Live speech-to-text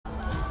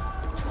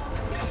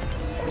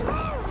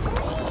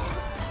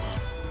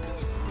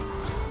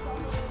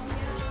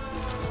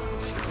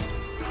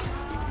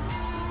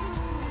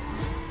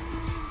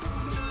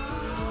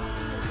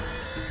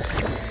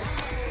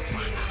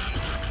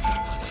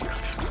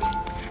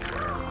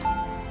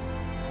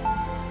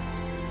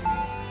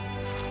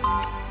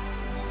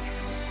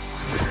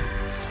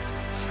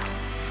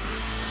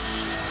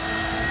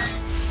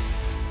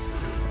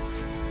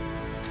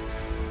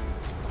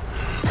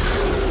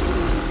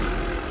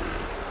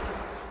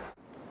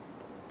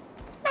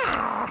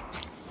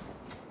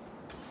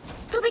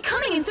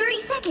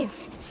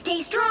seconds. Stay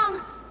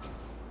strong.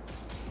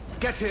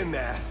 Get in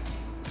there.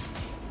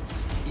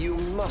 You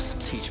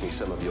must teach me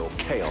some of your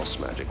chaos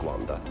magic,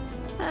 Wanda.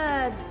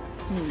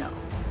 No.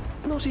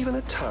 Not even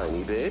a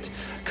tiny bit?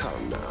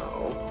 Come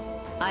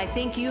now. I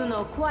think you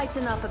know quite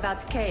enough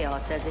about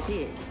chaos as it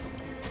is.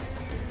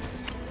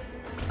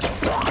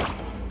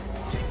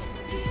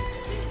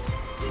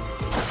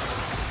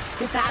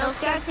 The battle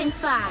starts in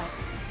 5,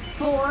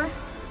 4,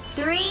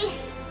 3,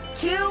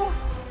 2,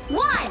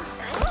 1!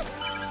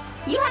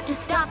 You have to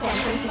stop them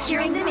from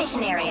securing the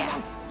mission area.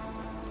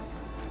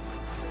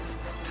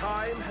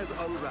 Time has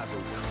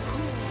unraveled.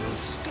 We'll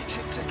stitch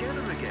it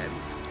together again.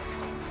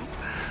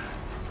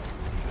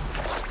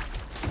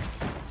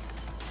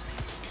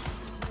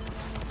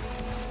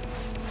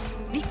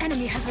 The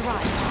enemy has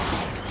arrived.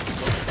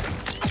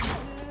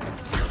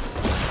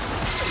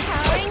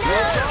 Powering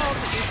Your up! dog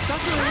is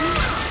suffering.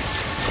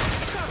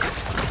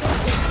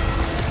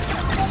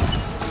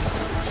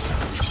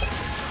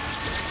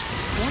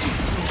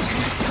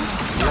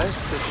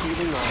 Bless the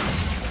healing arts.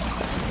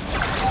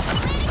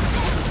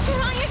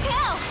 You're on your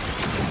tail!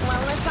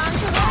 One less song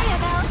to worry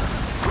about.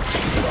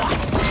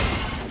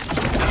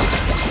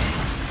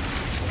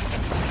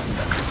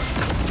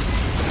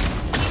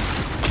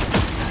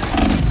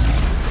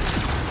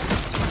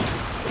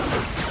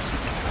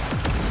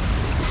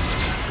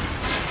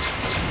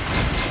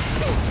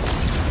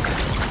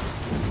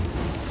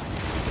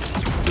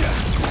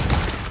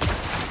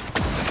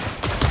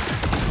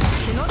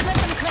 Cannot let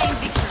them claim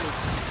victory.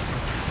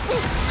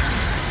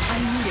 I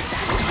needed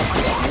that.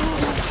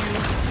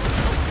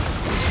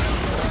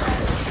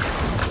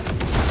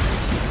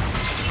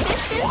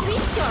 Systems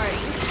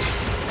restoring.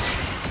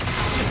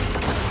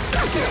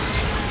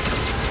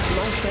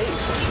 My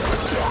thanks.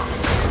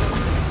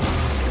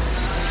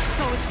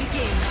 So it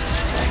begins.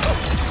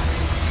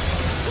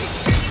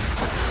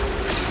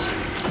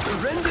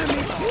 Render me.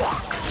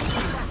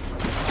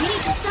 We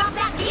need to stop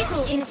that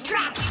vehicle in its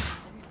tracks.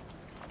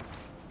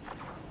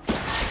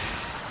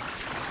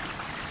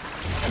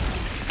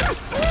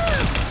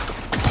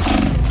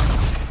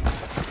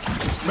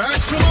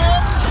 Maximum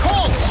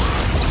pulse!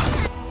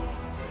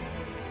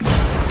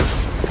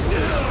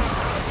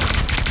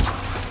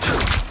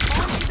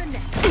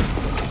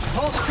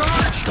 Pulse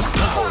charge!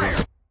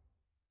 Fire!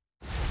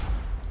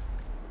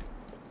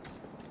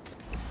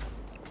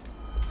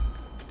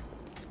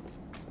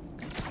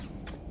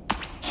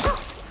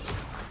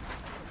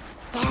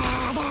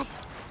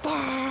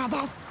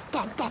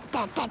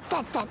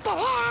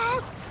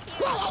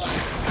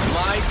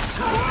 My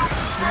turn!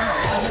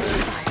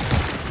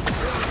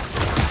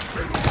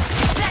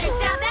 Better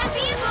stop that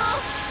vehicle!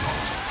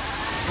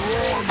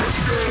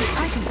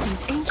 Item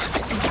seems ancient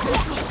and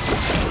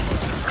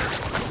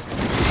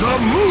The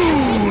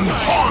moon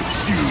haunts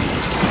you!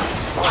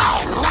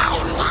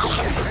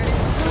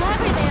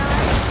 Whoever they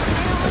are,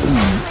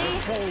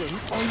 Falling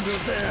under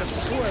their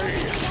sway!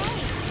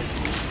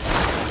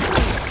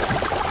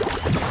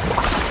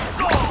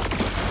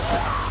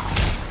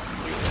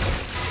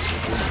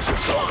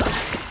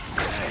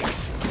 Thanks.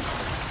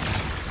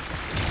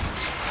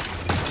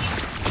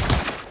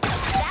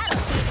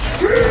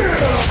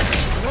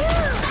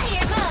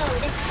 fire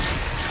mode!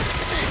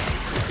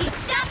 You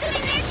stop them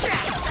in their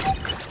tracks!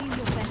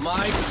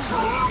 My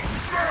turn!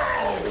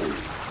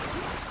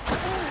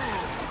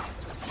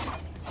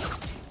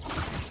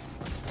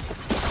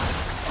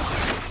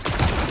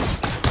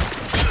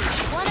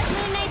 One of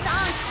Moon Knight's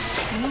aunts.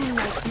 Moon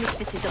Knight's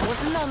mysticism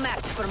was no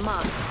match for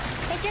mine.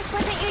 It just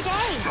wasn't your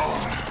day.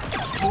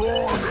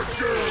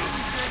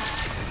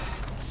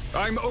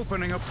 I'm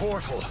opening a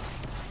portal.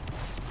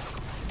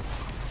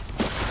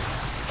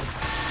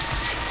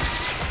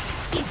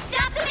 You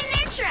stop them in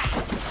their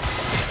tracks!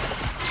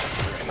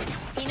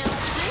 You know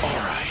what to do? All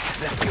right,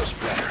 that feels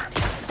better.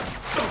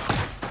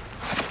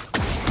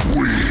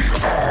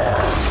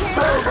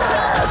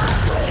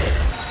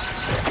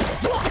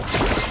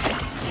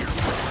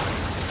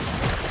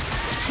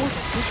 what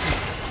a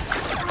difference.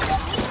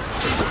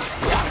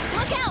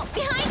 Look out!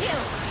 Behind you!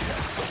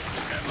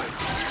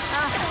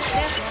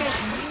 That's good.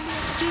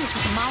 This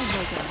is my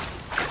wagon.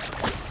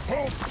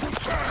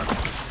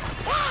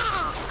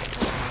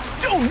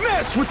 Don't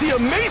mess with the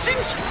amazing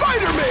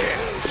Spider-Man!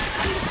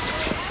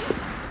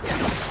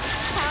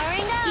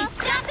 Powering up! You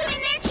stop them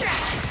in their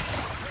tracks!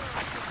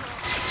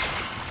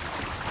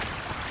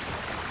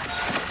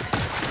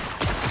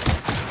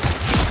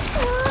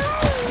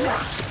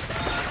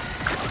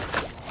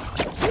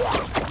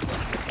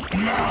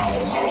 Now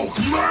Hulk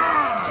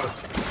mad!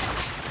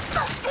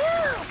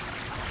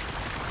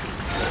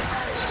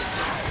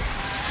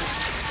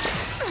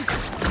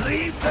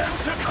 Leave them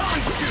to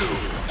Khonshu!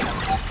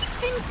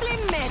 Simply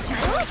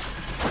magical.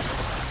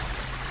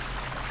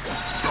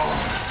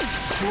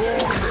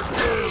 Strong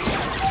again!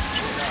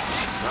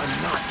 I'm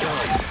not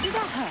done. Did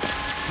that hurt?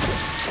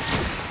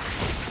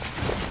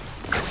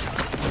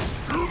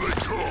 Here they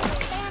come!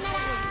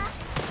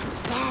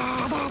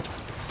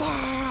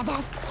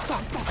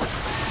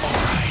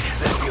 Alright,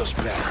 that feels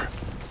better.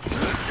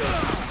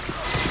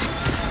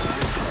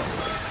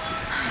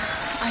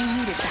 I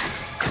needed that.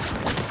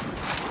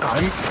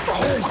 I'm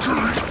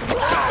hulking!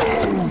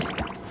 Whoa!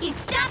 You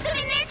stopped them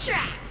in their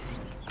tracks!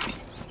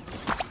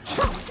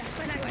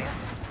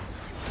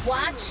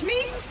 Watch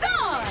me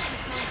soar!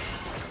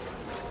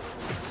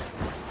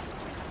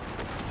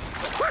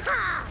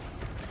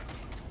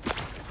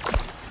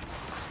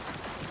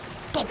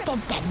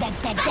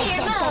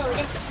 Fire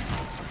mode!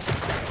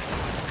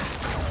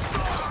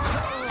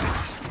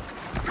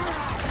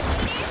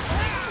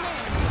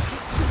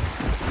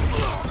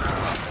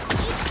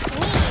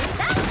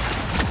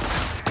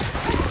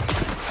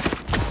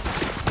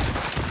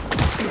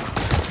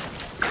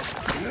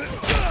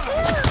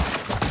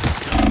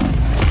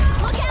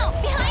 Look out!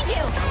 Behind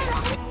you!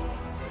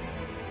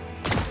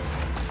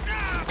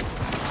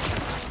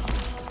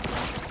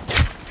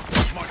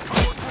 My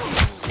power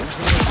grows.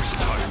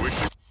 I wish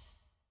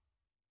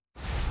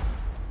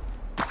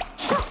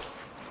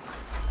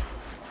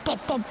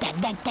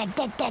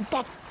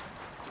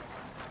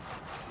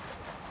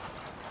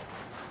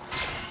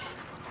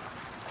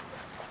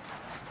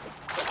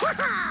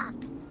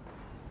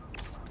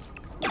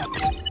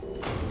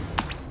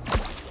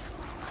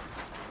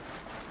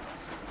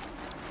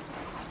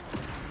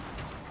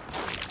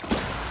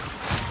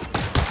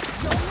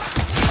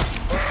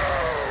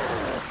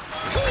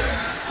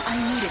I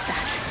needed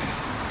that.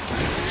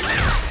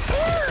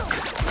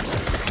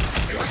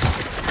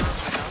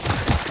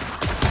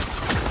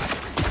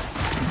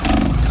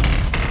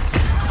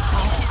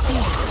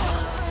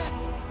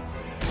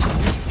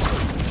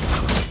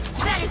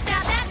 Better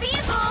stop that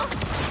vehicle!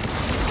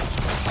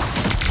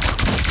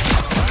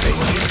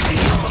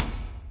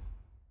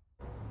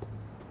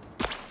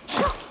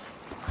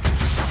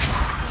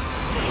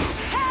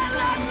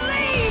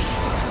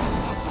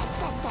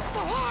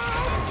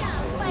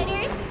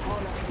 Fighters,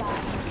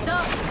 the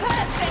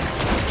perfect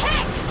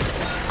picks!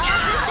 All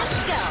systems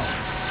go!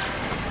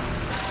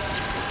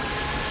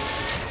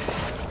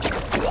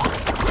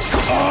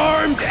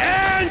 armed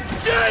and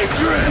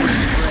dangerous!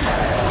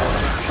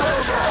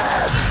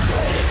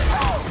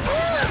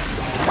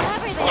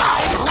 Everything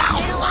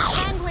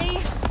angry.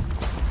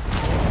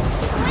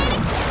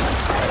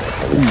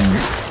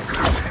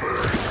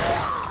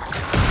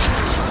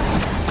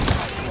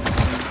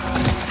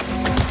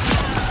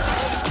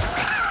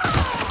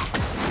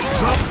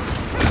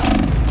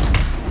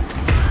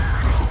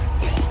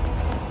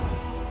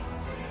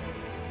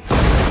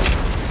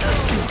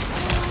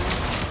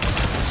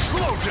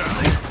 Slow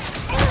down!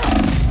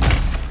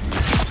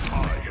 I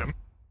am...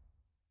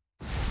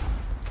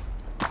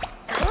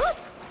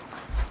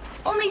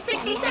 Only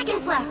 60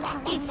 seconds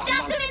left. You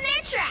stopped them in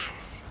their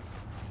tracks.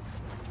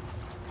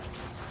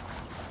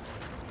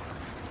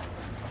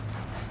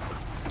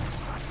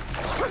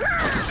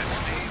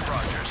 Steve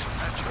Rogers,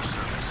 at your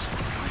service.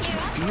 I can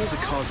feel the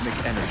cosmic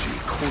energy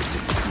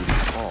coursing through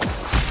these halls.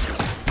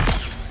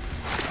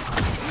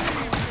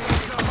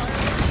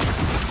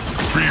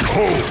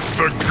 Behold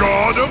the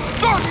God of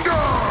Thunder!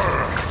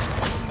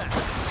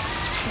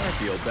 I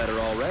feel better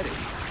already.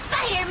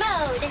 Fire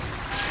mode.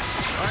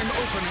 I'm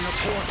opening a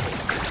portal.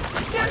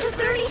 Down to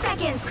 30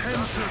 seconds.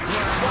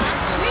 Pentagram.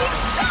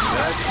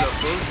 That's the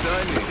boost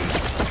I needed.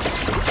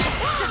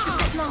 Just a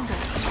bit longer.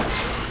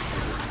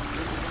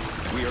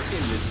 We are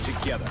in this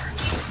together.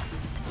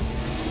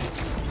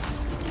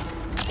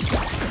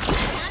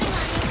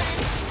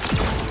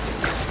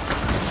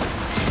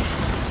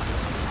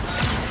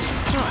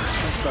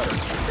 That's better.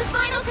 The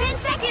final 10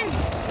 seconds.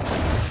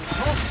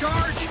 Pulse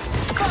charge,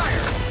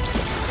 fire!